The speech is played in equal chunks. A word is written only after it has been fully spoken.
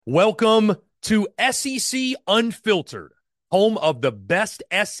Welcome to SEC Unfiltered, home of the best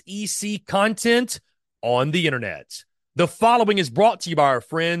SEC content on the internet. The following is brought to you by our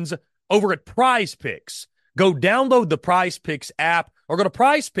friends over at Prize Picks. Go download the Prize Picks app or go to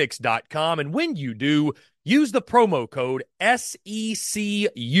prizepicks.com, and when you do, use the promo code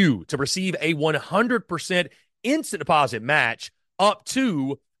SECU to receive a 100% instant deposit match up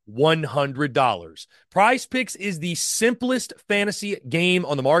to $100. Prize Picks is the simplest fantasy game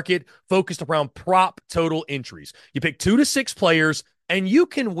on the market, focused around prop total entries. You pick 2 to 6 players, and you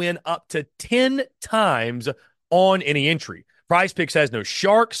can win up to 10 times on any entry. Prize Picks has no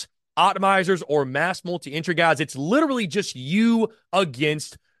sharks, optimizers, or mass multi-entry guides. It's literally just you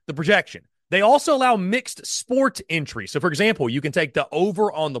against the projection. They also allow mixed sport entry. So, for example, you can take the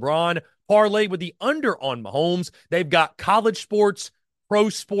over on LeBron, parlay with the under on Mahomes. They've got college sports, pro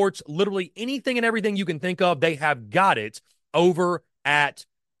sports, literally anything and everything you can think of, they have got it over at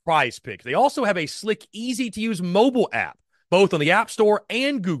Prize Picks. They also have a slick, easy-to-use mobile app, both on the App Store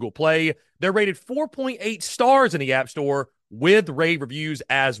and Google Play. They're rated 4.8 stars in the App Store with rave reviews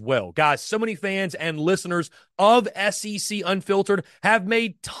as well. Guys, so many fans and listeners of SEC Unfiltered have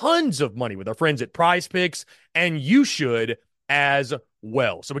made tons of money with our friends at Prize Picks, and you should as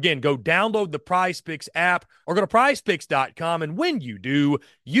well. So again, go download the Prize Picks app or go to prizepicks.com, and when you do,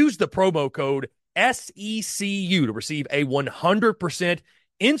 use the promo code SECU to receive a 100%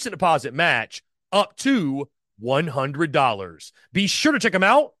 instant deposit match up to $100. Be sure to check them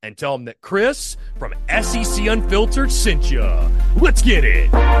out and tell them that Chris from SEC Unfiltered sent you. Let's get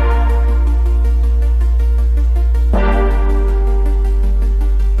it.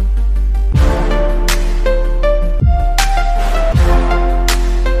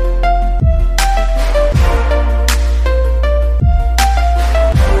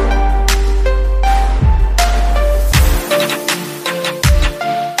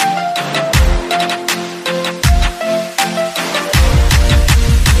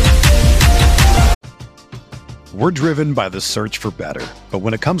 We're driven by the search for better. But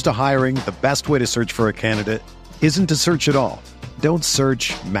when it comes to hiring, the best way to search for a candidate isn't to search at all. Don't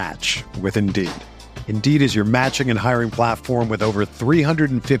search, match with Indeed. Indeed is your matching and hiring platform with over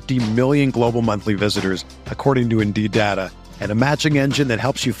 350 million global monthly visitors, according to Indeed data, and a matching engine that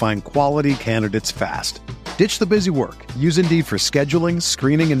helps you find quality candidates fast. Ditch the busy work. Use Indeed for scheduling,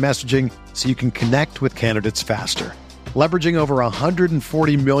 screening, and messaging so you can connect with candidates faster. Leveraging over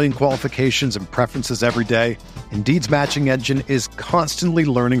 140 million qualifications and preferences every day, Indeed's matching engine is constantly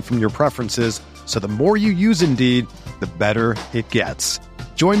learning from your preferences, so the more you use Indeed, the better it gets.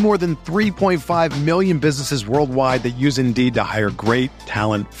 Join more than 3.5 million businesses worldwide that use Indeed to hire great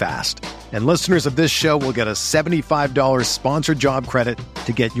talent fast. And listeners of this show will get a $75 sponsored job credit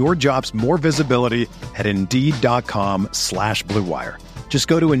to get your jobs more visibility at Indeed.com/Blue Wire. Just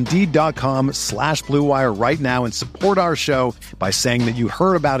go to Indeed.com/Blue Wire right now and support our show by saying that you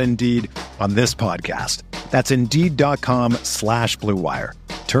heard about Indeed on this podcast. That's Indeed.com/Blue Wire.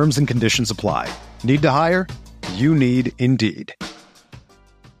 Terms and conditions apply. Need to hire? You need Indeed.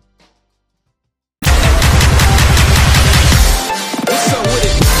 What's up with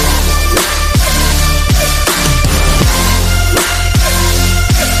it?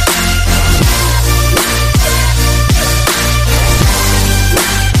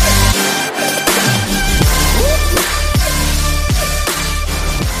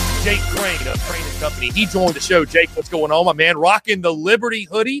 Jake Crain of Crain & Company. He joined the show. Jake, what's going on, my man? Rocking the Liberty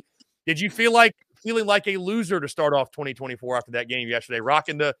hoodie. Did you feeling like a loser to start off 2024 after that game yesterday?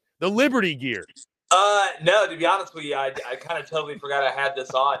 Rocking the Liberty gear. No, to be honest with you, I kind of totally forgot I had this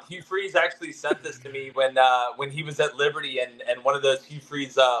on. Hugh Freeze actually sent this to me when he was at Liberty and one of those Hugh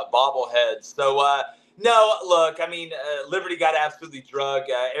Freeze bobbleheads. So no, look, I mean, Liberty got absolutely drugged.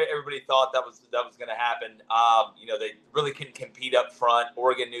 Everybody thought that was going to happen. They really couldn't compete up front.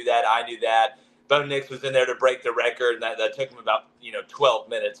 Oregon knew that. I knew that. Bo Nix was in there to break the record, and that took him about 12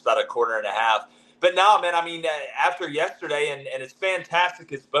 minutes, about a quarter and a half. But no, man, I mean, after yesterday, and as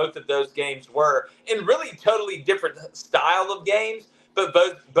fantastic as both of those games were, in really totally different style of games, but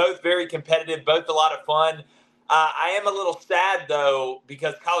both very competitive, both a lot of fun. I am a little sad, though,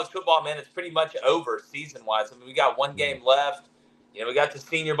 because college football, man, it's pretty much over season-wise. I mean, we got one game left. We got the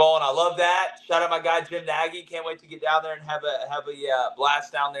Senior Bowl, and I love that. Shout out my guy, Jim Nagy. Can't wait to get down there and have a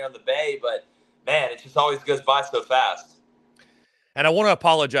blast down there on the Bay. But, man, it just always goes by so fast. And I want to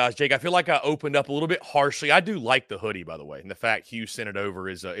apologize, Jake. I feel like I opened up a little bit harshly. I do like the hoodie, by the way, and the fact Hugh sent it over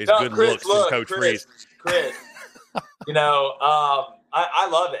is good looks from Coach Freeze. Chris, I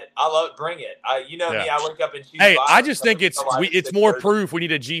love it. I love it. Bring it. Me. I wake up and choose. Hey, I just think it's more proof we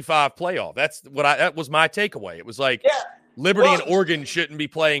need a G5 playoff. That was my takeaway. It was like, Liberty and Oregon shouldn't be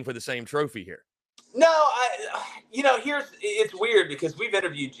playing for the same trophy here. No, it's weird because we've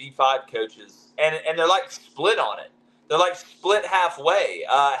interviewed G5 coaches and they're like split on it. They're like split halfway.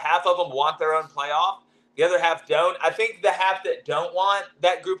 Half of them want their own playoff. The other half don't. I think the half that don't want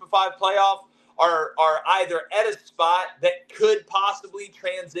that group of 5 playoff are either at a spot that could possibly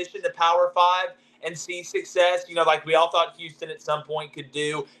transition to Power 5 and see success, like we all thought Houston at some point could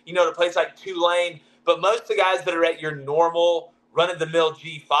do, to place like Tulane. But most of the guys that are at your normal run-of-the-mill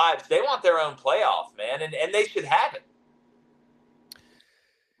G5s, they want their own playoff, man, and they should have it.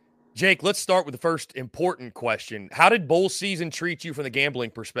 Jake, let's start with the first important question. How did bowl season treat you from the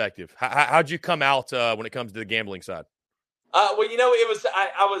gambling perspective? How'd you come out when it comes to the gambling side? It was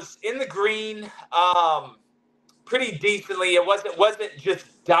I was in the green pretty decently. It wasn't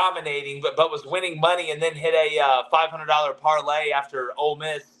just dominating, but was winning money, and then hit a $500 parlay after Ole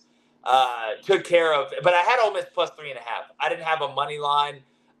Miss took care of. But I had Ole Miss plus 3.5. I didn't have a money line,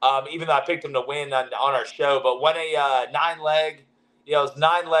 even though I picked them to win on our show. But won a 9-leg. It was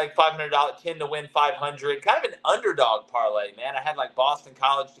 9-leg, $500, 10 to win 500. Kind of an underdog parlay, man. I had like Boston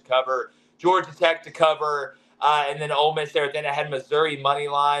College to cover, Georgia Tech to cover, and then Ole Miss there. Then I had Missouri money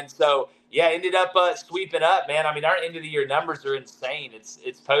line. So yeah, ended up sweeping up, man. I mean, our end of the year numbers are insane.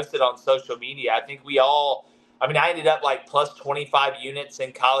 It's posted on social media. I think I ended up like plus 25 units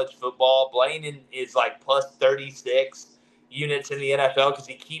in college football. Blaine is like plus 36 units in the NFL because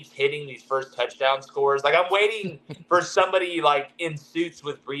he keeps hitting these first touchdown scores. Like, I'm waiting for somebody like in suits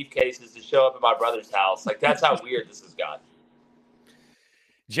with briefcases to show up at my brother's house. Like, that's how weird this has gotten.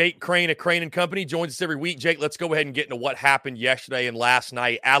 Jake Crain of Crain & Company joins us every week. Jake, let's go ahead and get into what happened yesterday and last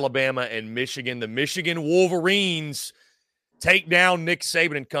night. Alabama and Michigan. The Michigan Wolverines take down Nick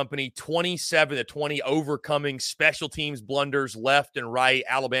Saban and company 27-20, overcoming special teams blunders left and right.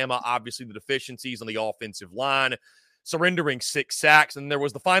 Alabama, obviously, the deficiencies on the offensive line, surrendering 6 sacks. And there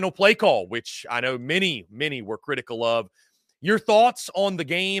was the final play call, which I know many were critical of. Your thoughts on the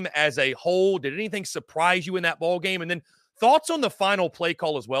game as a whole? Did anything surprise you in that ball game? And then thoughts on the final play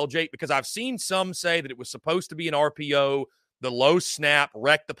call as well, Jake, because I've seen some say that it was supposed to be an RPO, the low snap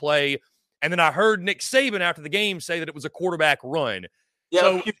wrecked the play. And then I heard Nick Saban after the game say that it was a quarterback run. Yeah,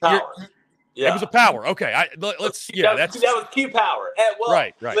 so power. Yeah. It was a power. Okay, that was Q power.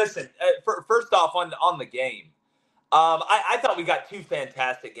 Right. Listen, first off on the game, I thought we got 2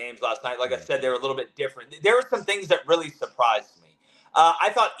 fantastic games last night. Like I said, they were a little bit different. There were some things that really surprised me.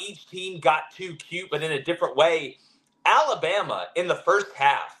 I thought each team got too cute, but in a different way. Alabama, in the first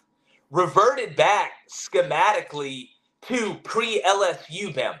half, reverted back schematically to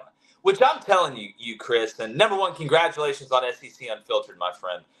pre-LSU Bama, which I'm telling you, Chris, and number one, congratulations on SEC Unfiltered, my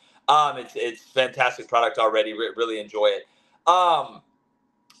friend. It's fantastic product already. Really enjoy it.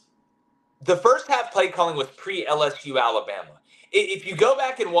 The first half play calling was pre-LSU Alabama. If you go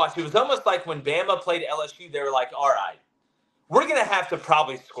back and watch, it was almost like when Bama played LSU, they were like, all right, we're going to have to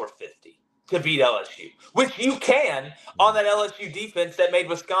probably score 50 to beat LSU, which you can on that LSU defense that made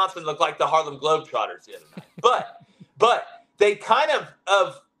Wisconsin look like the Harlem Globetrotters the other night. But they kind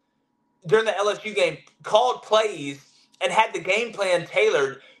of during the LSU game, called plays and had the game plan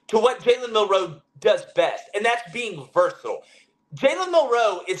tailored to what Jalen Milroe does best, and that's being versatile. Jalen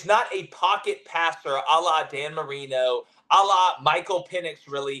Milroe is not a pocket passer a la Dan Marino, a la Michael Penix,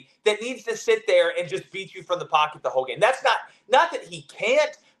 really, that needs to sit there and just beat you from the pocket the whole game. That's not that he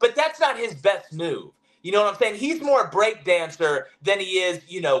can't, but that's not his best move. You know what I'm saying? He's more a break dancer than he is,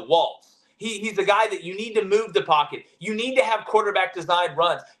 waltz. He's a guy that you need to move the pocket. You need to have quarterback design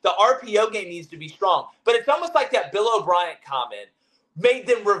runs. The RPO game needs to be strong. But it's almost like that Bill O'Brien comment made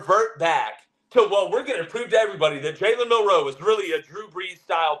them revert back to, well, we're going to prove to everybody that Jalen Milroe is really a Drew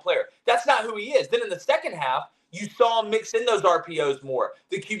Brees-style player. That's not who he is. Then in the second half, you saw him mix in those RPOs more,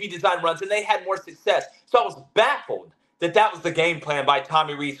 the QB design runs, and they had more success. So I was baffled that was the game plan by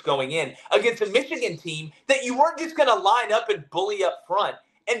Tommy Rees going in against a Michigan team that you weren't just going to line up and bully up front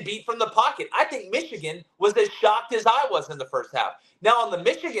and beat from the pocket. I think Michigan was as shocked as I was in the first half. Now, on the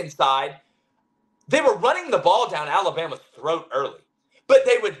Michigan side, they were running the ball down Alabama's throat early, but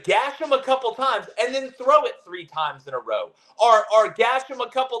they would gash them a couple times and then throw it 3 times in a row, or gash them a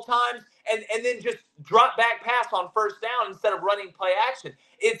couple times and then just drop back pass on first down instead of running play action.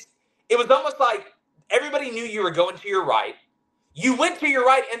 It was almost like everybody knew you were going to your right. You went to your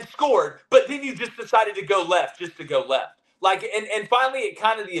right and scored, but then you just decided to go left just to go left. And finally, it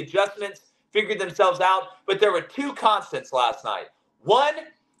kind of the adjustments figured themselves out, but there were 2 constants last night. One,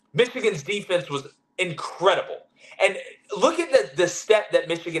 Michigan's defense was incredible. And look at the step that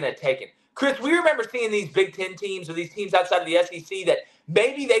Michigan had taken. Chris, we remember seeing these Big Ten teams or these teams outside of the SEC that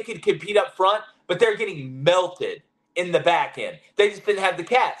maybe they could compete up front, but they're getting melted in the back end. They just didn't have the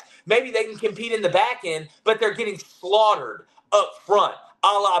cats. Maybe they can compete in the back end, but they're getting slaughtered up front, a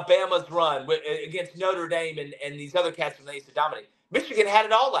la Bama's run against Notre Dame and these other cats when they used to dominate. Michigan had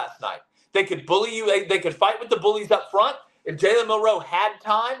it all last night. They could bully you. They could fight with the bullies up front. If Jalen Milroe had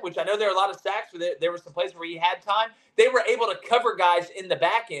time, which I know there are a lot of sacks, where there were some places where he had time, they were able to cover guys in the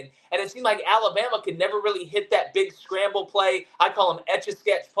back end. And it seemed like Alabama could never really hit that big scramble play. I call them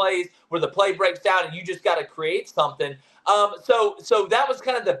etch-a-sketch plays where the play breaks down and you just got to create something. So that was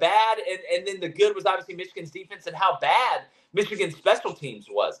kind of the bad. And then the good was obviously Michigan's defense and how bad Michigan's special teams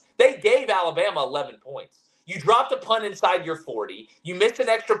was. They gave Alabama 11 points. You dropped a punt inside your 40. You missed an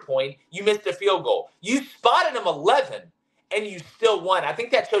extra point. You missed a field goal. You spotted them 11, and you still won. I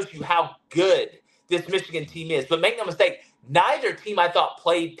think that shows you how good this Michigan team is. But make no mistake, neither team, I thought,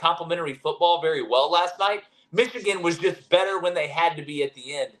 played complimentary football very well last night. Michigan was just better when they had to be at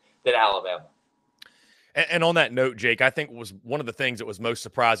the end than Alabama. And on that note, Jake, I think was one of the things that was most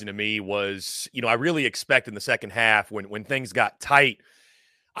surprising to me was, I really expected in the second half when things got tight,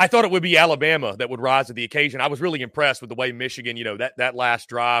 I thought it would be Alabama that would rise to the occasion. I was really impressed with the way Michigan, that last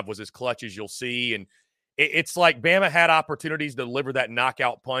drive was as clutch as you'll see. And it's like Bama had opportunities to deliver that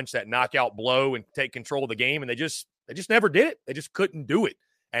knockout punch, that knockout blow, and take control of the game, and they just never did it. They just couldn't do it.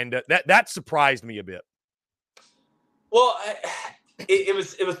 And that surprised me a bit. Well, it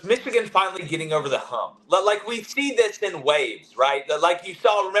was Michigan finally getting over the hump. Like we see this in waves, right? Like you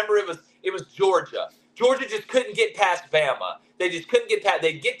saw, remember it was Georgia. Georgia just couldn't get past Bama. They just couldn't get past.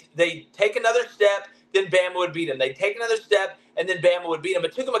 They take another step, then Bama would beat them. They take another step, and then Bama would beat them.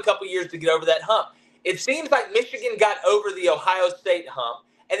 It took them a couple years to get over that hump. It seems like Michigan got over the Ohio State hump,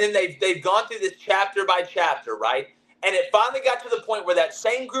 and then they've gone through this chapter by chapter, right? And it finally got to the point where that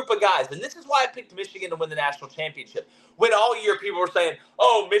same group of guys, and this is why I picked Michigan to win the national championship, when all year people were saying,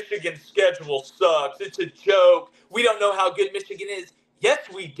 oh, Michigan's schedule sucks. It's a joke. We don't know how good Michigan is. Yes,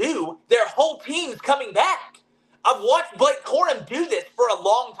 we do. Their whole team's coming back. I've watched Blake Corum do this for a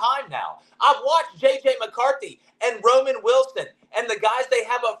long time now. I've watched J.J. McCarthy and Roman Wilson and the guys they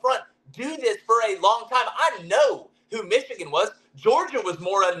have up front do this for a long time. I know who Michigan was. Georgia was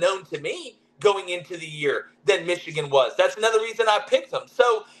more unknown to me going into the year than Michigan was. That's another reason I picked them.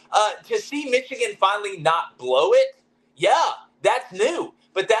 So to see Michigan finally not blow it, yeah, that's new.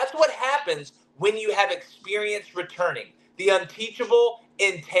 But that's what happens when you have experience returning. The unteachable,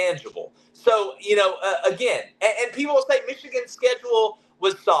 intangible. So, again, and people will say Michigan's schedule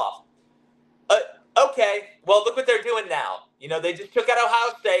was soft. Okay, well, look what they're doing now. They just took out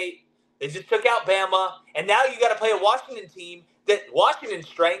Ohio State. They just took out Bama. And now you got to play a Washington team that Washington's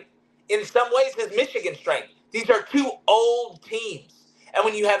strength in some ways is Michigan's strength. These are two old teams. And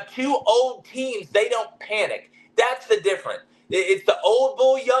when you have two old teams, they don't panic. That's the difference. It's the old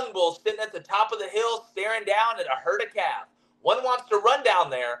bull, young bull sitting at the top of the hill staring down at a herd of calves. One wants to run down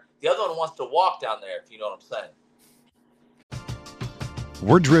there. The other one wants to walk down there, if you know what I'm saying.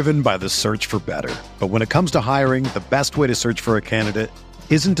 We're driven by the search for better. But when it comes to hiring, the best way to search for a candidate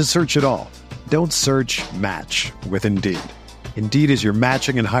isn't to search at all. Don't search, match with Indeed. Indeed is your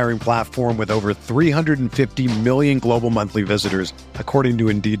matching and hiring platform with over 350 million global monthly visitors, according to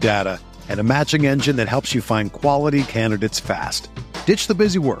Indeed data, and a matching engine that helps you find quality candidates fast. Ditch the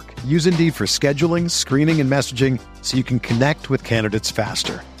busy work. Use Indeed for scheduling, screening, and messaging so you can connect with candidates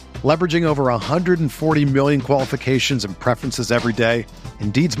faster. Leveraging over 140 million qualifications and preferences every day,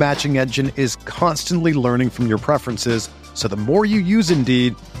 Indeed's matching engine is constantly learning from your preferences, so the more you use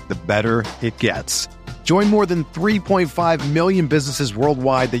Indeed, the better it gets. Join more than 3.5 million businesses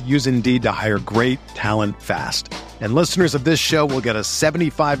worldwide that use Indeed to hire great talent fast. And listeners of this show will get a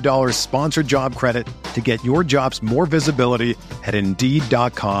 $75 sponsored job credit to get your jobs more visibility at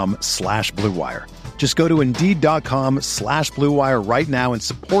Indeed.com/Blue Wire. Just go to Indeed.com/Blue Wire right now and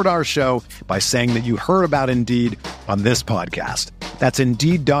support our show by saying that you heard about Indeed on this podcast. That's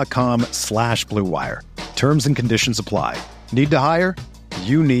Indeed.com/Blue Wire. Terms and conditions apply. Need to hire?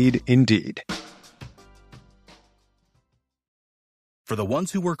 You need Indeed. For the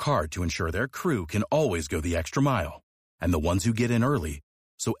ones who work hard to ensure their crew can always go the extra mile, and the ones who get in early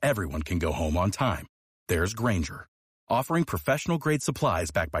so everyone can go home on time, there's Grainger, offering professional-grade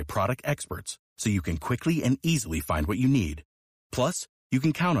supplies backed by product experts so you can quickly and easily find what you need. Plus, you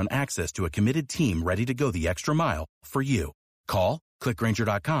can count on access to a committed team ready to go the extra mile for you. Call, click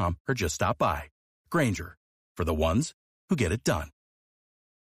Grainger.com, or just stop by. Grainger, for the ones who get it done.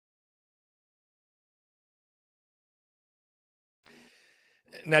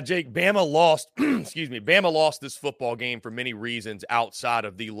 Now, Jake, Bama lost, Bama lost this football game for many reasons outside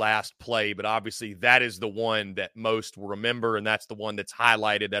of the last play, but obviously that is the one that most will remember, and that's the one that's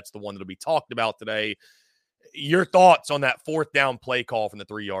highlighted. That's the one that'll be talked about today. Your thoughts on that fourth down play call from the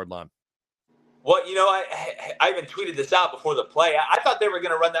 3-yard line? Well, I even tweeted this out before the play. I thought they were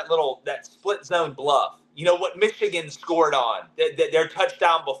going to run that split zone bluff. You know what Michigan scored on their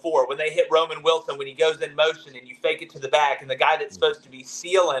touchdown before when they hit Roman Wilson when he goes in motion and you fake it to the back and the guy that's supposed to be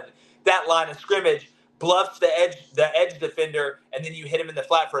sealing that line of scrimmage bluffs the edge defender and then you hit him in the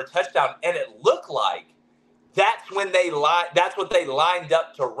flat for a touchdown. And it looked like that's what they lined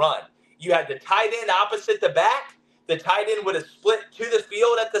up to run. You had the tight end opposite the back. The tight end would have split to the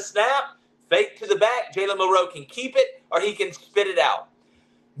field at the snap, fake to the back. Jalen Milroe can keep it or he can spit it out.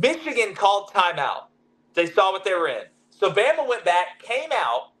 Michigan called timeout. They saw what they were in. So Bama went back, came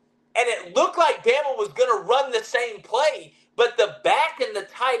out, and it looked like Bama was going to run the same play, but the back and the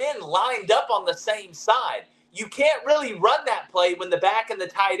tight end lined up on the same side. You can't really run that play when the back and the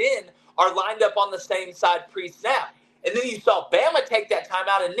tight end are lined up on the same side pre-snap. And then you saw Bama take that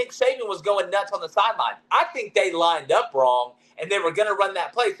timeout, and Nick Saban was going nuts on the sideline. I think they lined up wrong, and they were going to run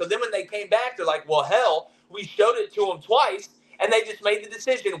that play. So then when they came back, they're like, well, hell, we showed it to them twice. And they just made the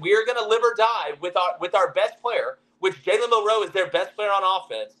decision, we are going to live or die with our best player, which Jalen Milroe is their best player on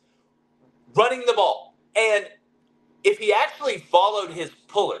offense, running the ball. And if he actually followed his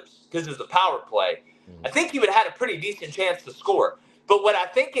pullers, because it was a power play, I think he would have had a pretty decent chance to score. But what I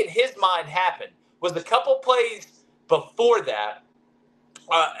think in his mind happened was a couple plays before that.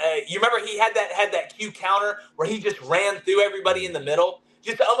 You remember he had that Q counter where he just ran through everybody in the middle?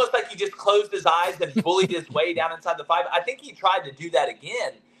 Just almost like he just closed his eyes and bullied his way down inside the 5. I think he tried to do that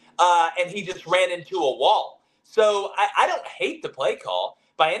again, and he just ran into a wall. So I don't hate the play call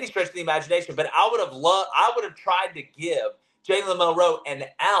by any stretch of the imagination, but I would have tried to give Jalen Milroe an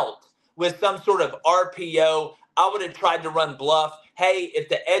out with some sort of RPO. I would have tried to run bluff. Hey, if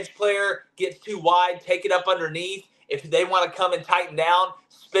the edge player gets too wide, take it up underneath. If they want to come and tighten down,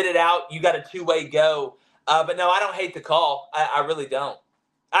 spit it out. You got a two-way go. But no, I don't hate the call. I really don't.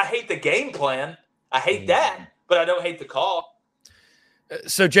 I hate the game plan. I hate that, but I don't hate the call.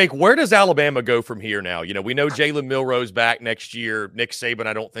 So, Jake, where does Alabama go from here now? You know, we know Jalen Milroe's back next year. Nick Saban,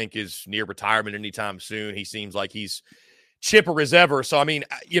 I don't think, is near retirement anytime soon. He seems like he's chipper as ever. So, I mean,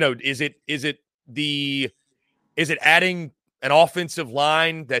 you know, is it adding an offensive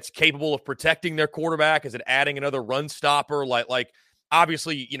line that's capable of protecting their quarterback? Is it adding another run stopper? Like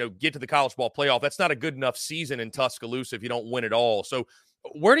obviously, you know, get to the college ball playoff. That's not a good enough season in Tuscaloosa if you don't win it all. So,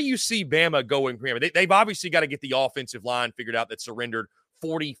 where do you see Bama going from here? They've obviously got to get the offensive line figured out that surrendered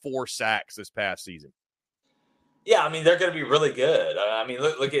 44 sacks this past season. Yeah, I mean, they're going to be really good. I mean,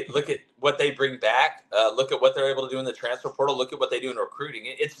 look at what they bring back. Look at what they're able to do in the transfer portal. Look at what they do in recruiting.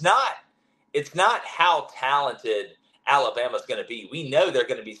 It's not how talented Alabama's going to be. We know they're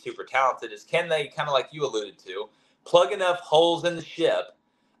going to be super talented. Is can they, kind of like you alluded to, plug enough holes in the ship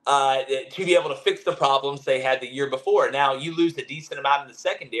to be able to fix the problems they had the year before. Now, you lose a decent amount in the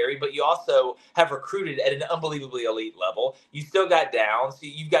secondary, but you also have recruited at an unbelievably elite level. You still got downs.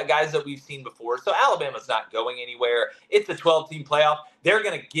 You've got guys that we've seen before. So Alabama's not going anywhere. It's a 12-team playoff. They're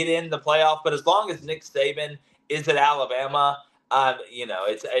going to get in the playoff, but as long as Nick Saban is at Alabama,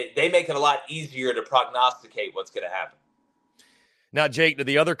 they make it a lot easier to prognosticate what's going to happen. Now, Jake, to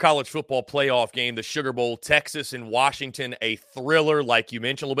the other college football playoff game, the Sugar Bowl, Texas and Washington, a thriller, like you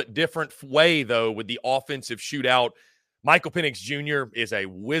mentioned, a little bit different way, though, with the offensive shootout. Michael Penix Jr. is a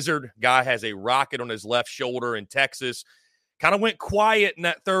wizard. Guy has a rocket on his left shoulder, in Texas kind of went quiet in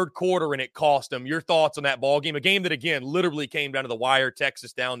that third quarter, and it cost him. Your thoughts on that ball game? A game that, again, literally came down to the wire.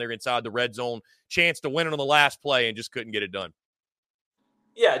 Texas down there inside the red zone. Chance to win it on the last play and just couldn't get it done.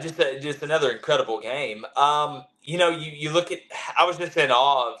 Yeah, just another incredible game. You look at – I was just in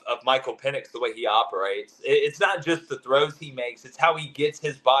awe of Michael Penix, the way he operates. It's not just the throws he makes. It's how he gets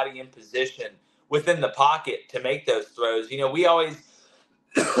his body in position within the pocket to make those throws. You know, we always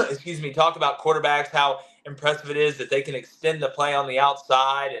talk about quarterbacks, how impressive it is that they can extend the play on the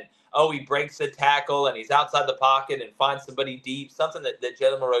outside and, he breaks a tackle and he's outside the pocket and finds somebody deep, something that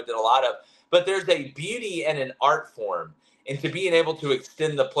Jalen Milroe did a lot of. But there's a beauty and an art form into being able to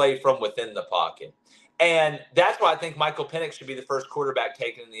extend the play from within the pocket. And that's why I think Michael Penix should be the first quarterback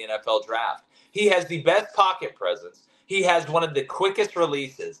taken in the NFL draft. He has the best pocket presence. He has one of the quickest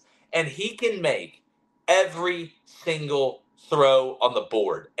releases, and he can make every single throw on the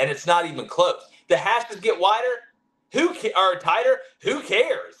board, and it's not even close. The hashes get wider, tighter, who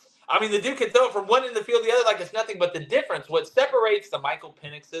cares? I mean, the dude can throw it from one end of the field to the other like it's nothing. But the difference, what separates the Michael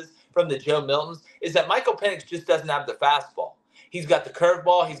Penixes from the Joe Miltons, is that Michael Penix just doesn't have the fastball. He's got the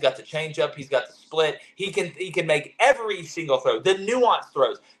curveball. He's got the changeup. He's got the split. He can make every single throw, the nuanced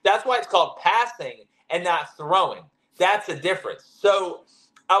throws. That's why it's called passing and not throwing. That's a difference. So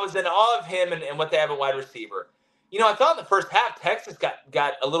I was in awe of him and what they have at wide receiver. I thought in the first half, Texas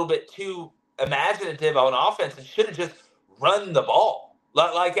got a little bit too imaginative on offense and should have just run the ball.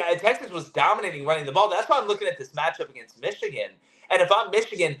 Texas was dominating running the ball. That's why I'm looking at this matchup against Michigan. And if I'm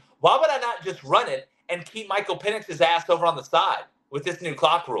Michigan, why would I not just run it and keep Michael Penix's ass over on the side with this new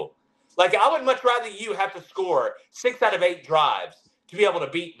clock rule? I would much rather you have to score 6 out of 8 drives to be able to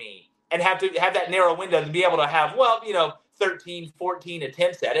beat me and have to have that narrow window to be able to have, 13, 14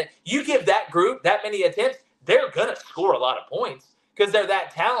 attempts at it. You give that group that many attempts, they're going to score a lot of points because they're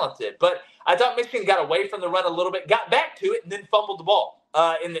that talented. But I thought Michigan got away from the run a little bit, got back to it, and then fumbled the ball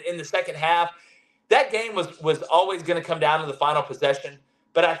in the second half. That game was always going to come down to the final possession.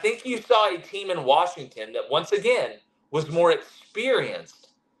 But I think you saw a team in Washington that, once again, was more experienced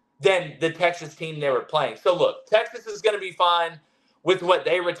than the Texas team they were playing. So, look, Texas is going to be fine with what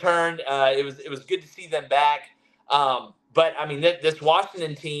they returned. It was good to see them back. But, I mean, this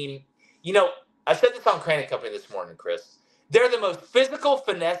Washington team, I said this on Crain and Company this morning, Chris. They're the most physical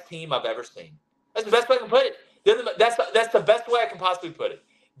finesse team I've ever seen. That's the best way I can put it. That's the best way I can possibly put it.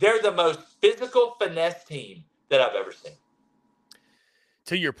 They're the most physical finesse team that I've ever seen.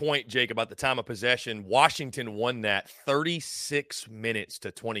 To your point, Jake, about the time of possession, Washington won that 36 minutes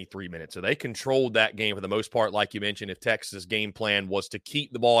to 23 minutes. So they controlled that game for the most part, like you mentioned. If Texas' game plan was to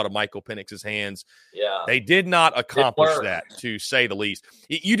keep the ball out of Michael Penix's hands, they did not accomplish that, to say the least.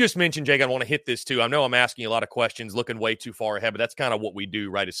 You just mentioned, Jake, I want to hit this too. I know I'm asking you a lot of questions, looking way too far ahead, but that's kind of what we do,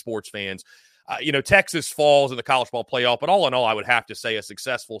 right, as sports fans. Texas falls in the college ball playoff, but all in all, I would have to say a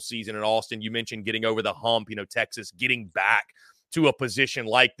successful season in Austin. You mentioned getting over the hump, Texas getting back to a position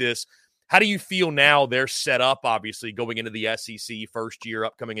like this. How do you feel now they're set up, obviously, going into the SEC first year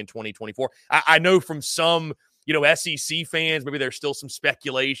upcoming in 2024? I know from some, SEC fans, maybe there's still some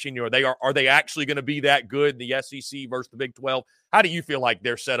speculation, are they actually going to be that good in the SEC versus the Big 12? How do you feel like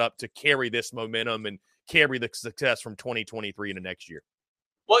they're set up to carry this momentum and carry the success from 2023 into next year?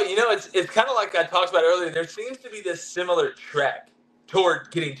 Well, it's kind of like I talked about earlier. There seems to be this similar trek toward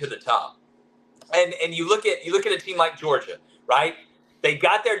getting to the top. And you look at a team like Georgia, right? They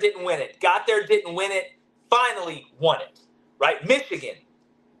got there, didn't win it. Got there, didn't win it. Finally won it, right? Michigan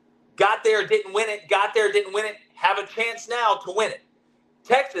got there, didn't win it. Got there, didn't win it. Have a chance now to win it.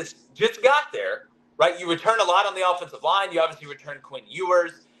 Texas just got there, right? You return a lot on the offensive line. You obviously return Quinn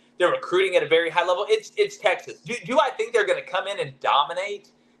Ewers. They're recruiting at a very high level. It's Texas. Do I think they're going to come in and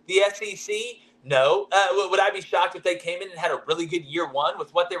dominate the SEC? No. Would I be shocked if they came in and had a really good year one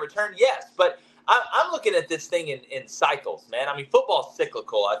with what they returned? Yes. But I'm looking at this thing in cycles, man. I mean, football's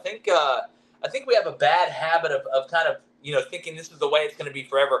cyclical. I think we have a bad habit of kind of, thinking this is the way it's going to be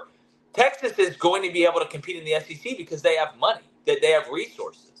forever. Texas is going to be able to compete in the SEC because they have money, that they have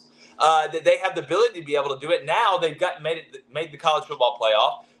resources, that they have the ability to be able to do it. Now they've made the college football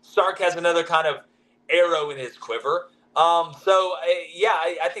playoff. Sark has another kind of arrow in his quiver.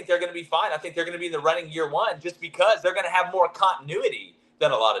 I think they're going to be fine. I think they're going to be in the running year one just because they're going to have more continuity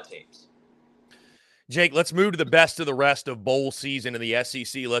than a lot of teams. Jake, let's move to the best of the rest of bowl season in the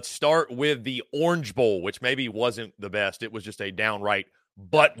SEC. Let's start with the Orange Bowl, which maybe wasn't the best. It was just a downright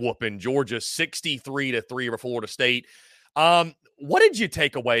butt-whooping. Georgia 63-3 over Florida State. What did you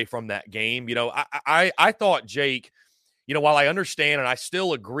take away from that game? I thought, Jake, while I understand and I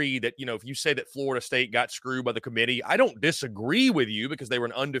still agree that, if you say that Florida State got screwed by the committee, I don't disagree with you because they were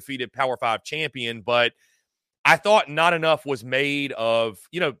an undefeated Power 5 champion, but I thought not enough was made of,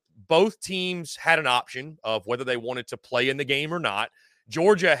 both teams had an option of whether they wanted to play in the game or not.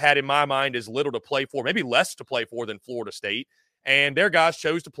 Georgia had, in my mind, as little to play for, maybe less to play for than Florida State. And their guys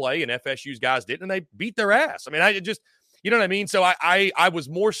chose to play, and FSU's guys didn't, and they beat their ass. I mean, I just, you know what I mean? So I was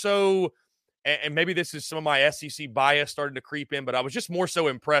more so, and maybe this is some of my SEC bias starting to creep in, but I was just more so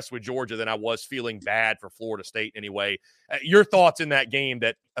impressed with Georgia than I was feeling bad for Florida State anyway. Your thoughts in that game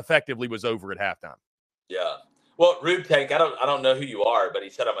that effectively was over at halftime? Yeah. Well, Rude Tank, I don't know who you are, but he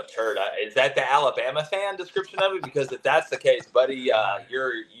said I'm a turd. Is that the Alabama fan description of it? Because if that's the case, buddy,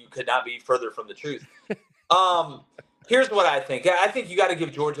 you could not be further from the truth. Here's what I think. I think you got to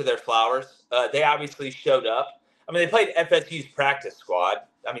give Georgia their flowers. They obviously showed up. I mean, they played FSU's practice squad.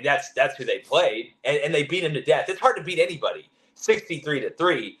 I mean, that's who they played, and they beat them to death. It's hard to beat anybody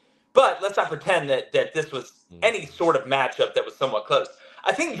 63-3, but let's not pretend that this was any sort of matchup that was somewhat close.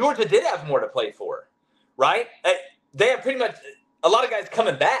 I think Georgia did have more to play for. Right? They have pretty much a lot of guys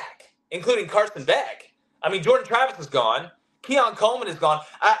coming back, including Carson Beck. I mean, Jordan Travis is gone. Keon Coleman is gone.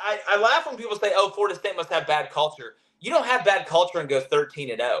 I laugh when people say, Florida State must have bad culture. You don't have bad culture and go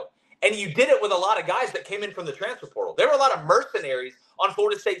 13-0. And you did it with a lot of guys that came in from the transfer portal. There were a lot of mercenaries on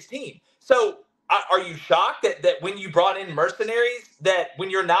Florida State's team. So Are you shocked that when you brought in mercenaries, that when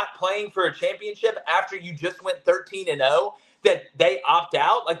you're not playing for a championship after you just went 13-0, that they opt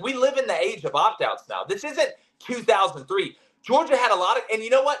out? Like, we live in the age of opt-outs now. This isn't 2003. Georgia had a lot of, and you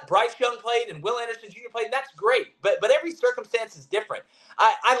know what? Bryce Young played and Will Anderson Jr. played. And that's great, but every circumstance is different.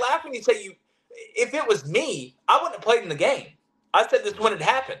 I laugh when you say if it was me, I wouldn't have played in the game. I said this when it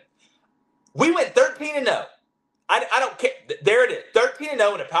happened. We went 13-0. I don't care. There it is,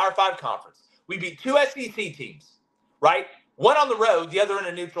 13-0 in a Power 5 conference. We beat 2 SEC teams, right? One on the road, the other in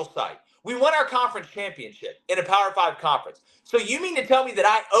a neutral site. We won our conference championship in a Power 5 conference. So you mean to tell me that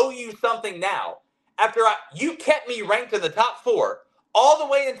I owe you something now after you kept me ranked in the top 4 all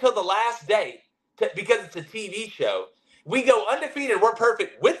the way until the last day because it's a TV show? We go undefeated. We're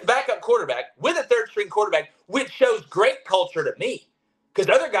perfect with backup quarterback, with a third-string quarterback, which shows great culture to me. Because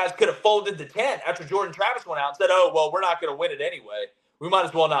other guys could have folded the tent after Jordan Travis went out and said, oh, well, we're not going to win it anyway. We might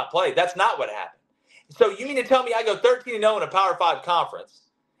as well not play. That's not what happened. So you mean to tell me I go 13-0 in a Power 5 conference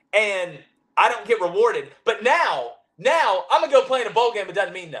and I don't get rewarded? But now I'm going to go play in a bowl game. It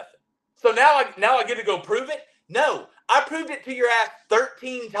doesn't mean nothing. So now I get to go prove it? No, I proved it to your ass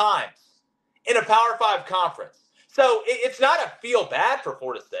 13 times in a Power 5 conference. So it's not a feel bad for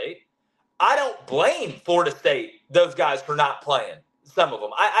Florida State. I don't blame Florida State, those guys, for not playing. Some of them.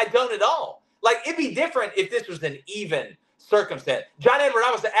 I don't at all. Like, it'd be different if this was an even circumstance. John Edward,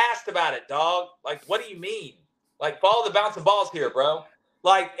 I was asked about it, dog. Like, what do you mean? Like, follow the bouncing balls here, bro.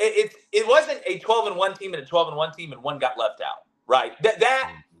 Like, it wasn't a 12-1 team and a 12-1 team and one got left out, right?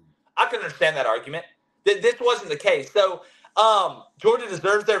 That I can understand that argument. This wasn't the case. So, Georgia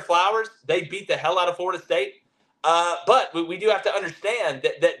deserves their flowers. They beat the hell out of Florida State. But we do have to understand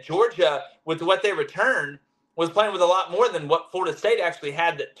that Georgia, with what they returned, was playing with a lot more than what Florida State actually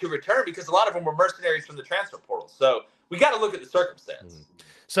had to return, because a lot of them were mercenaries from the transfer portal. So we got to look at the circumstance.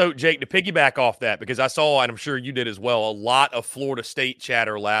 So, Jake, to piggyback off that, because I saw, and I'm sure you did as well, a lot of Florida State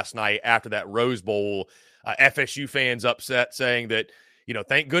chatter last night after that Rose Bowl. FSU fans upset, saying that,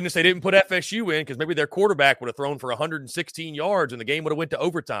 thank goodness they didn't put FSU in, because maybe their quarterback would have thrown for 116 yards and the game would have went to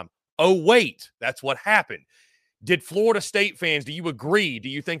overtime. Oh, wait, that's what happened. Did Florida State fans, do you agree? Do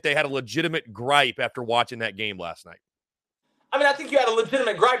you think they had a legitimate gripe after watching that game last night? I mean, I think you had a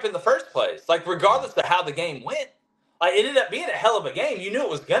legitimate gripe in the first place. Like, regardless of how the game went, like, it ended up being a hell of a game. You knew it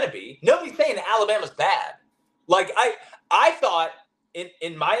was going to be. Nobody's saying Alabama's bad. Like, I thought,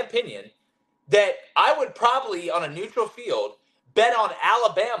 in my opinion, that I would probably, on a neutral field, bet on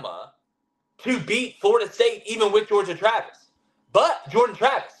Alabama to beat Florida State, even with Jordan Travis. But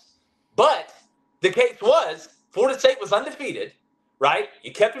the case was, Florida State was undefeated, right?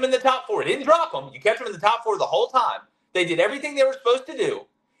 You kept them in the top 4. It didn't drop them. You kept them in the top 4 the whole time. They did everything they were supposed to do.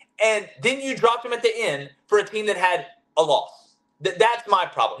 And then you dropped them at the end for a team that had a loss. That's my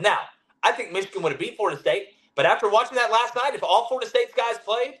problem. Now, I think Michigan would have beat Florida State. But after watching that last night, if all Florida State's guys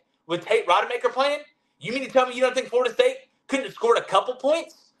played with Tate Rodemaker playing, you mean to tell me you don't think Florida State couldn't have scored a couple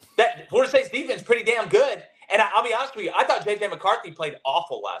points? That Florida State's defense is pretty damn good. And I'll be honest with you, I thought J.J. McCarthy played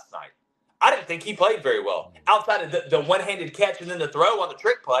awful last night. I didn't think he played very well. Outside of the one-handed catch and then the throw on the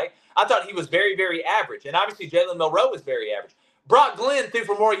trick play, I thought he was very, very average. And obviously Jalen Milroe was very average. Brock Glenn threw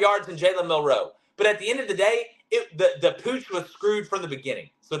for more yards than Jalen Milroe. But at the end of the day, the pooch was screwed from the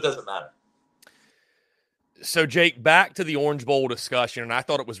beginning, so it doesn't matter. So, Jake, back to the Orange Bowl discussion, and I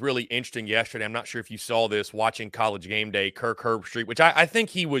thought it was really interesting yesterday. I'm not sure if you saw this, watching College Game Day, Kirk Herbstreit, which I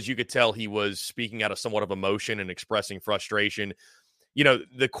think you could tell he was speaking out of somewhat of emotion and expressing frustration.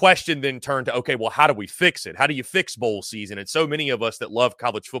 The question then turned to, okay, well, how do we fix it? How do you fix bowl season? And so many of us that love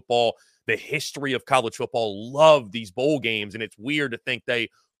college football, the history of college football, love these bowl games. And it's weird to think they,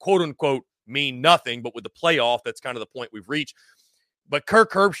 quote unquote, mean nothing, but with the playoff, that's kind of the point we've reached. But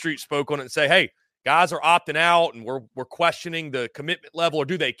Kirk Herbstreit spoke on it and say, hey, guys are opting out and we're questioning the commitment level, or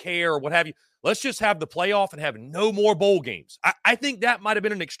do they care, or what have you. Let's just have the playoff and have no more bowl games. I think that might have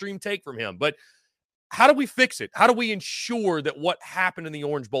been an extreme take from him, but how do we fix it? How do we ensure that what happened in the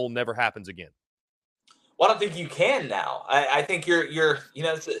Orange Bowl never happens again? Well, I don't think you can now. I think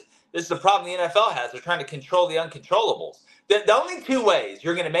this is the problem the NFL has. They're trying to control the uncontrollables. The only two ways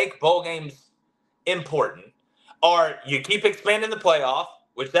you're going to make bowl games important are you keep expanding the playoff,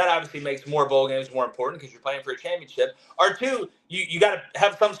 which that obviously makes more bowl games more important because you're playing for a championship, or two, you got to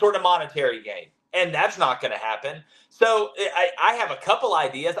have some sort of monetary gain. And that's not going to happen. So I have a couple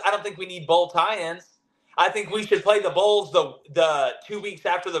ideas. I don't think we need bowl tie-ins. I think we should play the bowls the 2 weeks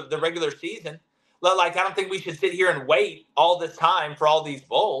after the regular season. Like, I don't think we should sit here and wait all this time for all these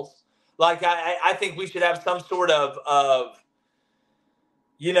bowls. Like, I think we should have some sort of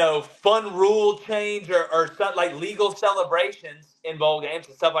fun rule change or some, like legal celebrations in bowl games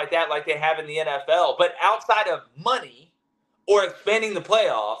and stuff like that, like they have in the NFL. But outside of money or expanding the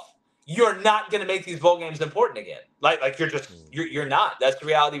playoff, you're not going to make these bowl games important again. Like you're not. That's the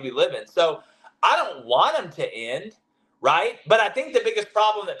reality we live in. So I don't want them to end, right? But I think the biggest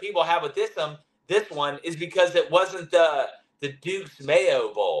problem that people have with this one is because it wasn't the Duke's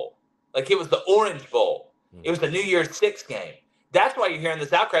Mayo Bowl. Like it was the Orange Bowl. It was the New Year's Six game. That's why you're hearing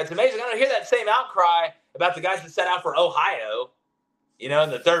this outcry. It's amazing. I don't hear that same outcry about the guys that set out for Ohio, in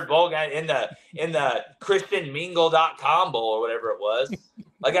the third bowl guy in the ChristianMingle.com Bowl or whatever it was.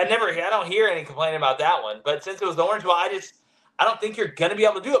 Like I don't hear any complaining about that one. But since it was the Orange Bowl, I don't think you're going to be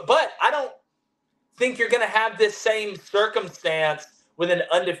able to do it. But I don't think you're going to have this same circumstance with an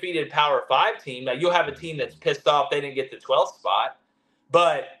undefeated Power 5 team. Now, you'll have a team that's pissed off they didn't get the 12th spot.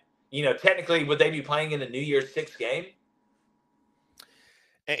 But, technically, would they be playing in the New Year's Six game?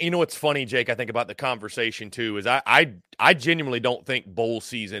 And you know what's funny, Jake, I think about the conversation, too, is I genuinely don't think bowl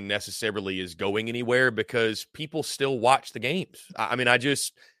season necessarily is going anywhere because people still watch the games. I mean,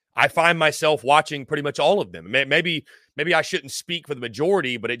 I find myself watching pretty much all of them. Maybe I shouldn't speak for the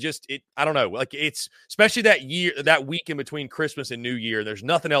majority, but I don't know. Like it's especially that week in between Christmas and New Year, there's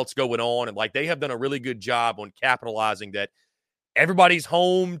nothing else going on. And like they have done a really good job on capitalizing that everybody's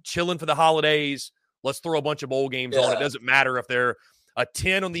home, chilling for the holidays. Let's throw a bunch of bowl games on. It doesn't matter if they're a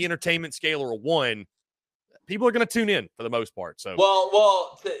 10 on the entertainment scale or a 1. People are going to tune in for the most part. So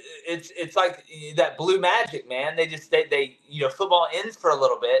it's like that blue magic, man. They football ends for a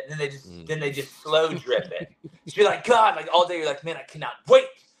little bit, and then they just slow drip it. So you're like, God, like all day you're like, man, I cannot wait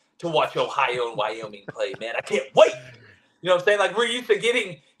to watch Ohio and Wyoming play, man. I can't wait. You know what I'm saying? Like we're used to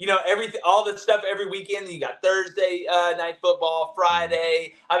getting, everything, all this stuff every weekend. You got Thursday night football,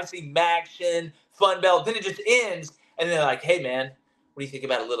 Friday, obviously Maction, Fun Belt. Then it just ends, and they're like, hey, man. What do you think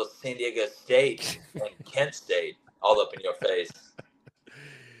about a little San Diego State and Kent State all up in your face?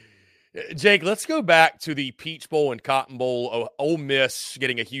 Jake, let's go back to the Peach Bowl and Cotton Bowl. Ole Miss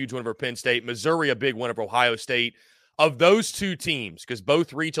getting a huge win over Penn State. Missouri, a big win over Ohio State. Of those two teams, because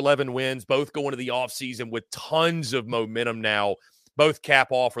both reach 11 wins, both go into the offseason with tons of momentum now, both cap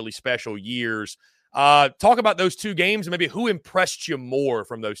off really special years. Talk about those two games and maybe who impressed you more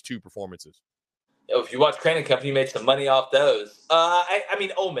from those two performances. If you watch Crain and Company, you made some money off those. I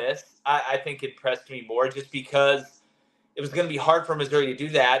mean, Ole Miss, I think impressed me more just because it was going to be hard for Missouri to do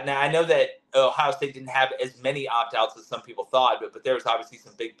that. Now, I know that Ohio State didn't have as many opt-outs as some people thought, but there was obviously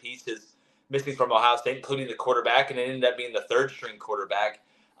some big pieces missing from Ohio State, including the quarterback, and it ended up being the third-string quarterback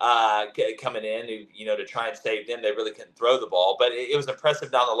coming in to try and save them. They really couldn't throw the ball, but it was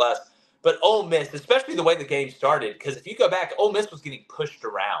impressive nonetheless. But Ole Miss, especially the way the game started, because if you go back, Ole Miss was getting pushed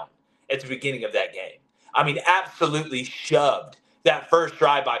around at the beginning of that game. I mean, absolutely shoved that first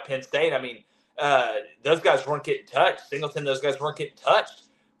drive by Penn State. I mean, those guys weren't getting touched. Singleton, those guys weren't getting touched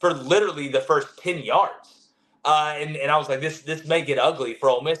for literally the first 10 yards. And I was like, this may get ugly for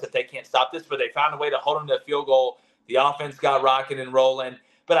Ole Miss if they can't stop this, but they found a way to hold them to a field goal. The offense got rocking and rolling.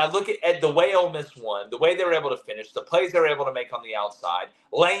 But I look at the way Ole Miss won, the way they were able to finish, the plays they were able to make on the outside.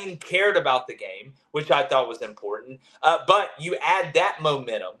 Lane cared about the game, which I thought was important. But you add that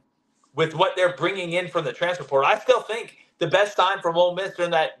momentum with what they're bringing in from the transfer portal. I still think the best sign from Ole Miss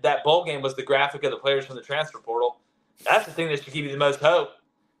during that bowl game was the graphic of the players from the transfer portal. That's the thing that should give you the most hope.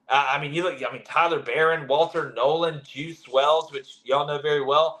 Tyler Barron, Walter Nolan, Juice Wells, which y'all know very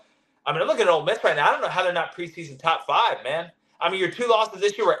well. I mean, I'm looking at Ole Miss right now. I don't know how they're not preseason top 5, man. I mean, your two losses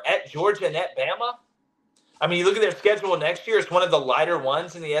this year were at Georgia and at Bama. I mean, you look at their schedule next year; it's one of the lighter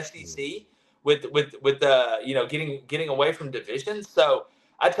ones in the SEC with the getting away from divisions. So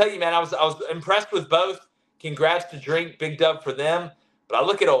I tell you, man, I was impressed with both. Congrats to Drink, big dub for them. But I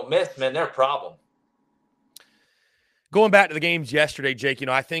look at Ole Miss, man, they're a problem. Going back to the games yesterday, Jake,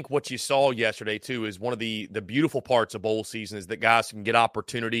 I think what you saw yesterday, too, is one of the beautiful parts of bowl season is that guys can get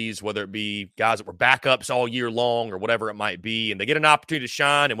opportunities, whether it be guys that were backups all year long or whatever it might be, and they get an opportunity to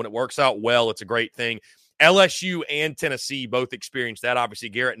shine, and when it works out well, it's a great thing. LSU and Tennessee both experienced that. Obviously,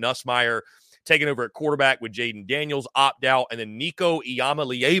 Garrett Nussmeier taking over at quarterback with Jaden Daniels opt-out, and then Nico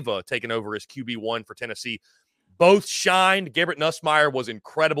Iamaleava taking over as QB1 for Tennessee. Both shined. Garrett Nussmeier was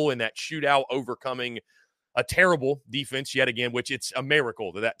incredible in that shootout, overcoming a terrible defense yet again, which it's a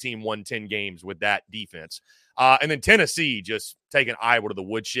miracle that team won 10 games with that defense. And then Tennessee just taking Iowa to the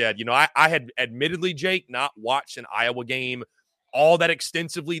woodshed. I had admittedly, Jake, not watched an Iowa game all that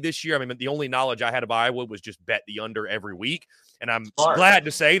extensively this year. I mean, the only knowledge I had of Iowa was just bet the under every week. And I'm glad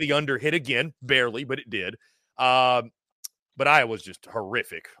to say the under hit again, barely, but it did. But Iowa's just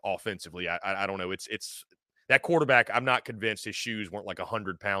horrific offensively. I don't know. that quarterback, I'm not convinced his shoes weren't like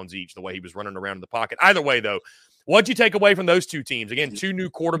 100 pounds each the way he was running around in the pocket. Either way, though, what'd you take away from those two teams? Again, two new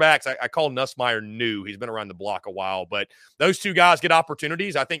quarterbacks. I call Nussmeier new. He's been around the block a while, but those two guys get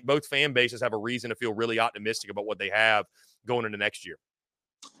opportunities. I think both fan bases have a reason to feel really optimistic about what they have going into next year.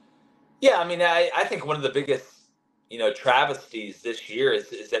 Yeah, I mean, I think one of the biggest, travesties this year is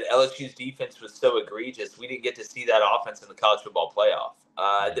that LSU's defense was so egregious. We didn't get to see that offense in the college football playoff.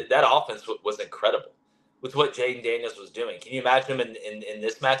 That offense was incredible with what Jaden Daniels was doing. Can you imagine him in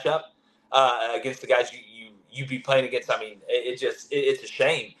this matchup against the guys you'd be playing against? I mean, it's a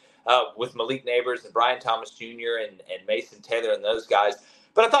shame with Malik Neighbors and Brian Thomas Jr. and Mason Taylor and those guys.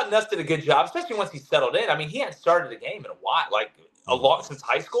 But I thought Nuss did a good job, especially once he settled in. I mean, he hadn't started a game in a while, like a lot since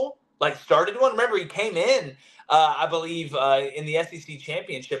high school. Like started one. Remember, he came in, I believe, in the SEC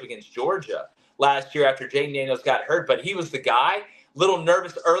championship against Georgia last year after Jaden Daniels got hurt. But he was the guy. Little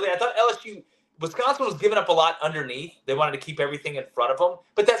nervous early. I thought Wisconsin was giving up a lot underneath. They wanted to keep everything in front of them.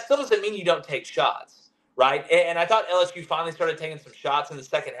 But that still doesn't mean you don't take shots, right? And I thought LSU finally started taking some shots in the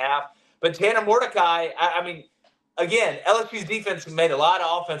second half. But Tanner Mordecai, I mean, again, LSU's defense made a lot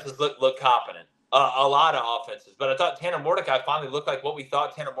of offenses look competent. A lot of offenses. But I thought Tanner Mordecai finally looked like what we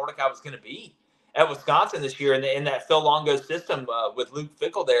thought Tanner Mordecai was going to be at Wisconsin this year in that Phil Longo system with Luke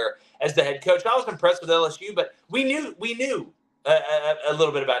Fickell there as the head coach. I was impressed with LSU, but we knew a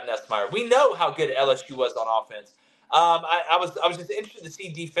little bit about Nussmeier. We know how good LSU was on offense. I was just interested to see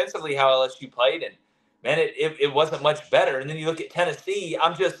defensively how LSU played, and man, it wasn't much better. And then you look at Tennessee.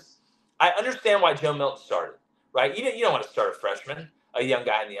 I understand why Joe Milton started, right? You don't want to start a freshman, a young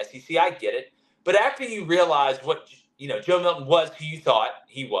guy in the SEC. I get it. But after you realize what, Joe Milton was who you thought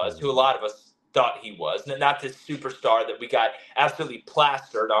he was, who a lot of us thought he was, not this superstar that we got absolutely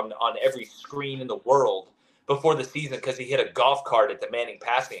plastered on every screen in the world before the season because he hit a golf cart at the Manning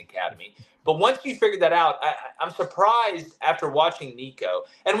Passing Academy. But once you figured that out, I'm surprised after watching Nico.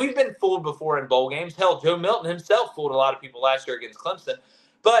 And we've been fooled before in bowl games. Hell, Joe Milton himself fooled a lot of people last year against Clemson.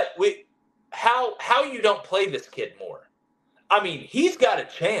 But how you don't play this kid more? I mean, he's got a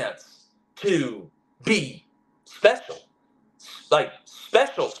chance to be special, like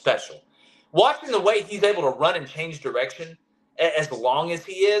special. Watching the way he's able to run and change direction as long as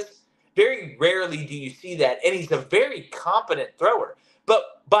he is, very rarely do you see that. And he's a very competent thrower.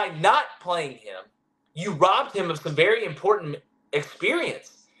 But by not playing him, you robbed him of some very important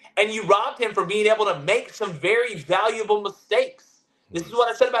experience. And you robbed him from being able to make some very valuable mistakes. This is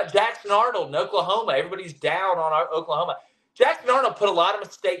what I said about Jackson Arnold in Oklahoma. Everybody's down on Oklahoma. Jackson Arnold put a lot of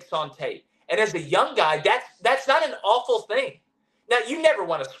mistakes on tape. And as a young guy, that's not an awful thing. Now, you never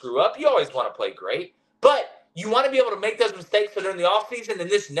want to screw up. You always want to play great. But you want to be able to make those mistakes so during the offseason and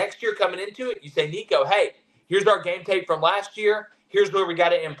this next year coming into it, you say, Nico, hey, here's our game tape from last year. Here's where we got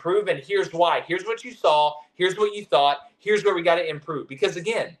to improve, and here's why. Here's what you saw. Here's what you thought. Here's where we got to improve. Because,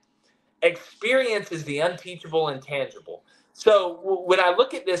 again, experience is the unteachable and tangible. So when I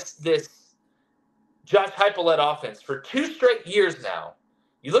look at this Josh Heupel-led offense for 2 straight years now,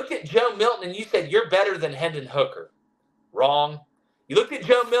 you looked at Joe Milton and you said, you're better than Hendon Hooker. Wrong. You looked at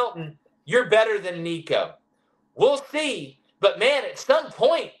Joe Milton, you're better than Nico. We'll see. But, man, at some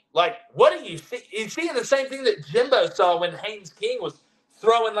point, like, what do you see? You're seeing the same thing that Jimbo saw when Haynes King was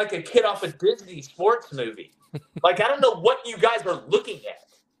throwing like a kid off a Disney sports movie. Like, I don't know what you guys are looking at.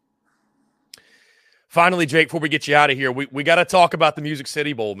 Finally, Jake, before we get you out of here, we got to talk about the Music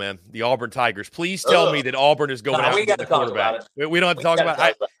City Bowl, man, the Auburn Tigers. Please tell me that Auburn is going out and getting the quarterback. We don't have to talk about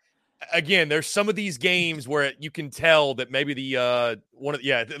it. Again, there's some of these games where you can tell that maybe the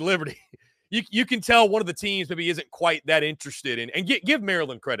Liberty, you can tell one of the teams maybe isn't quite that interested in. And give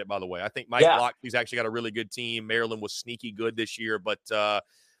Maryland credit, by the way. I think Mike Locksley's actually got a really good team. Maryland was sneaky good this year, but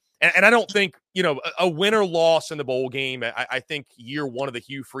and I don't think, a win or loss in the bowl game. I think year one of the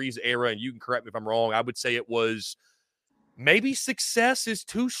Hugh Freeze era, and you can correct me if I'm wrong, I would say it was maybe success is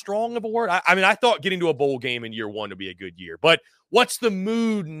too strong of a word. I mean, I thought getting to a bowl game in year one would be a good year. But what's the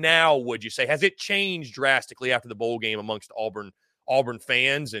mood now, would you say? Has it changed drastically after the bowl game amongst Auburn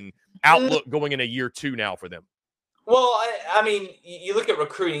fans and outlook going into year 2 now for them? Well, I mean, you look at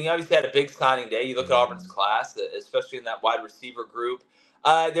recruiting. You obviously had a big signing day. You look at Auburn's class, especially in that wide receiver group.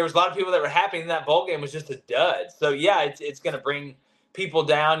 There was a lot of people that were happy, and that bowl game was just a dud. So, yeah, it's going to bring people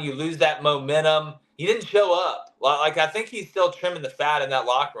down. You lose that momentum. He didn't show up. Like, I think he's still trimming the fat in that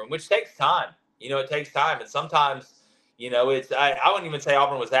locker room, which takes time. It takes time. And sometimes, it's I wouldn't even say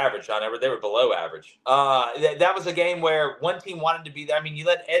Auburn was average on it. They were below average. That was a game where one team wanted to be there. I mean, you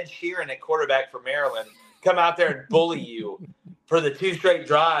let Ed Sheeran at quarterback for Maryland come out there and bully you for the 2 straight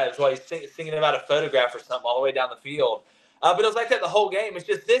drives while he's singing about a photograph or something all the way down the field. But it was like that the whole game. It's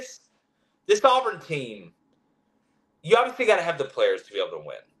just this Auburn team you obviously got to have the players to be able to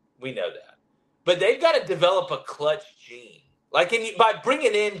win. We know that. But they've got to develop a clutch gene. Like, by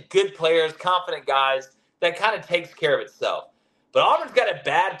bringing in good players, confident guys, that kind of takes care of itself. But Auburn's got a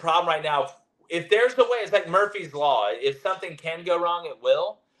bad problem right now. If there's a way, it's like Murphy's Law. If something can go wrong, it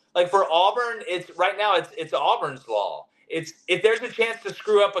will. Like, for Auburn, it's Auburn's law. It's if there's a chance to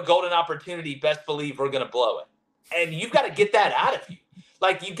screw up a golden opportunity, best believe we're going to blow it. And you've got to get that out of you.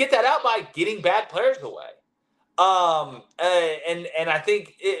 Like, you get that out by getting bad players away. And I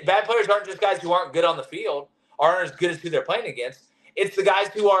think bad players aren't just guys who aren't good on the field, aren't as good as who they're playing against. It's the guys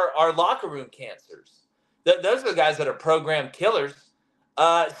who are locker room cancers. Those are the guys that are program killers.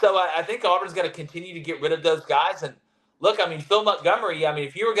 So I think Auburn's going to continue to get rid of those guys. And look, I mean, Phil Montgomery, I mean,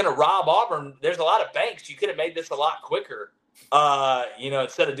 if you were going to rob Auburn, there's a lot of banks. You could have made this a lot quicker,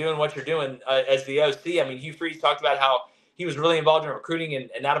 instead of doing what you're doing as the OC. I mean, Hugh Freeze talked about how he was really involved in recruiting and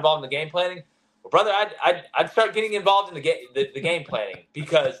not involved in the game planning. Well, brother, I'd start getting involved in the game planning,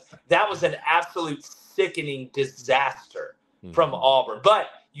 because that was an absolute sickening disaster from Auburn. But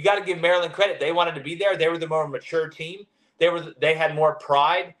you got to give Maryland credit. They wanted to be there. They were the more mature team. They had more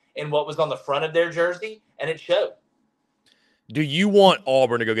pride in what was on the front of their jersey, and it showed. Do you want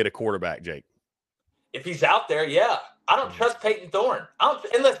Auburn to go get a quarterback, Jake? If he's out there, yeah. I don't trust Peyton Thorne.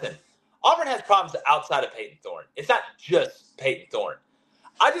 And listen, Auburn has problems outside of Peyton Thorne. It's not just Peyton Thorne.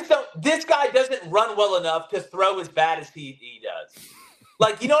 I just don't – this guy doesn't run well enough to throw as bad as he does.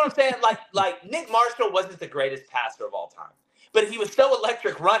 Like, you know what I'm saying? Like Nick Marshall wasn't the greatest passer of all time, but he was so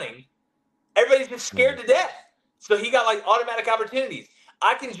electric running, everybody's just scared to death. So he got, like, automatic opportunities.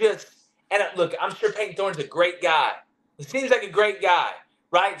 I can just – and look, I'm sure Peyton Thorne's a great guy. He seems like a great guy,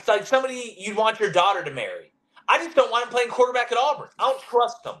 right? It's like somebody you'd want your daughter to marry. I just don't want him playing quarterback at Auburn. I don't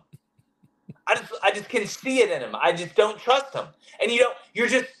trust him. I just can see it in him. I just don't trust him. And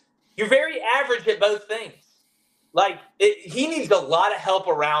you're very average at both things. Like, he needs a lot of help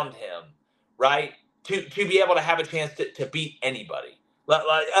around him, right, to be able to have a chance to beat anybody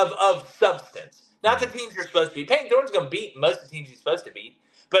of substance. Not the teams you're supposed to beat. Peyton Thorne's going to beat most of the teams he's supposed to beat.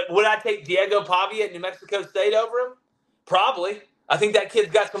 But would I take Diego Pavia at New Mexico State over him? Probably. I think that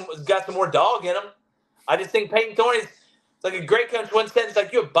kid's got some more dog in him. I just think Peyton Thorne is like a great coach once said, it's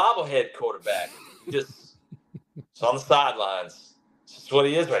like you're a bobblehead quarterback. Just it's on the sidelines. That's what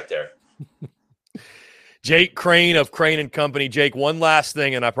he is right there. Jake Crain of Crain and Company. Jake, one last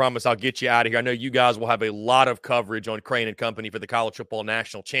thing, and I promise I'll get you out of here. I know you guys will have a lot of coverage on Crain and Company for the College Football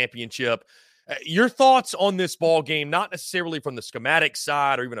National Championship. Your thoughts on this ball game, not necessarily from the schematic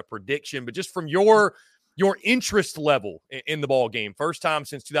side or even a prediction, but just from your interest level in the ball game. First time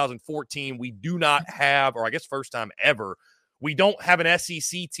since 2014, we do not have, or I guess first time ever, we don't have an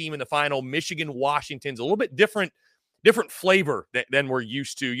SEC team in the final. Michigan, Washington's a little bit different flavor than we're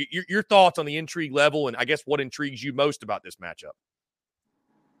used to. Your thoughts on the intrigue level, and I guess what intrigues you most about this matchup?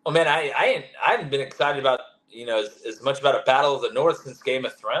 Well, man, I haven't been excited about as much about a battle of the North since Game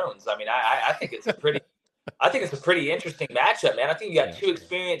of Thrones. I mean, I think it's a pretty interesting matchup, man. I think you got two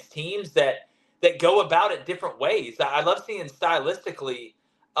experienced teams that go about it different ways. I love seeing stylistically,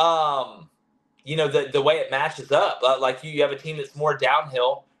 the way it matches up. Like you have a team that's more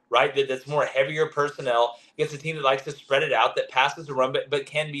downhill, right? That's more heavier personnel against a team that likes to spread it out, that passes the run, but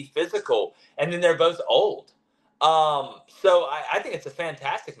can be physical. And then they're both old. So I think it's a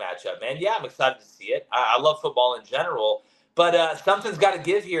fantastic matchup, man. Yeah, I'm excited to see it. I love football in general, but something's got to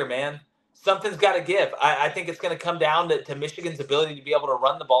give here, man. Something's got to give. I think it's going to come down to Michigan's ability to be able to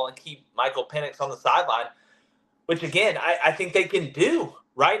run the ball and keep Michael Penix on the sideline, which, again, I think they can do,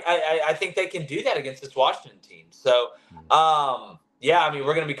 right? I think they can do that against this Washington team. So, yeah, I mean,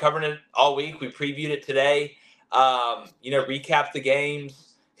 we're going to be covering it all week. We previewed it today, recapped the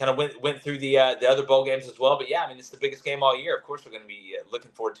games, kind of went through the other bowl games as well. But, yeah, I mean, it's the biggest game all year. Of course, we're going to be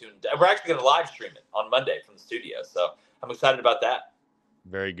looking forward to it. We're actually going to live stream it on Monday from the studio. So I'm excited about that.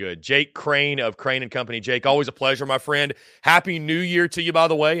 Very good. Jake Crain of Crain and Company. Jake, always a pleasure, my friend. Happy New Year to you, by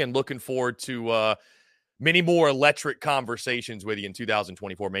the way, and looking forward to many more electric conversations with you in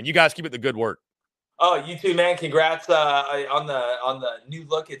 2024, man. You guys keep it the good work. Oh, you too, man. Congrats on the new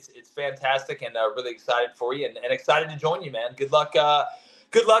look. It's fantastic, and really excited for you and excited to join you, man. Good luck.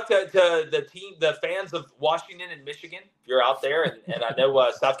 Good luck to the team, the fans of Washington and Michigan. If you're out there, and I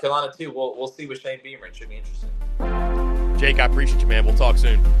know South Carolina too. We'll see with Shane Beamer. It should be interesting. Jake, I appreciate you, man. We'll talk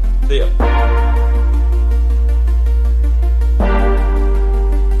soon. See ya.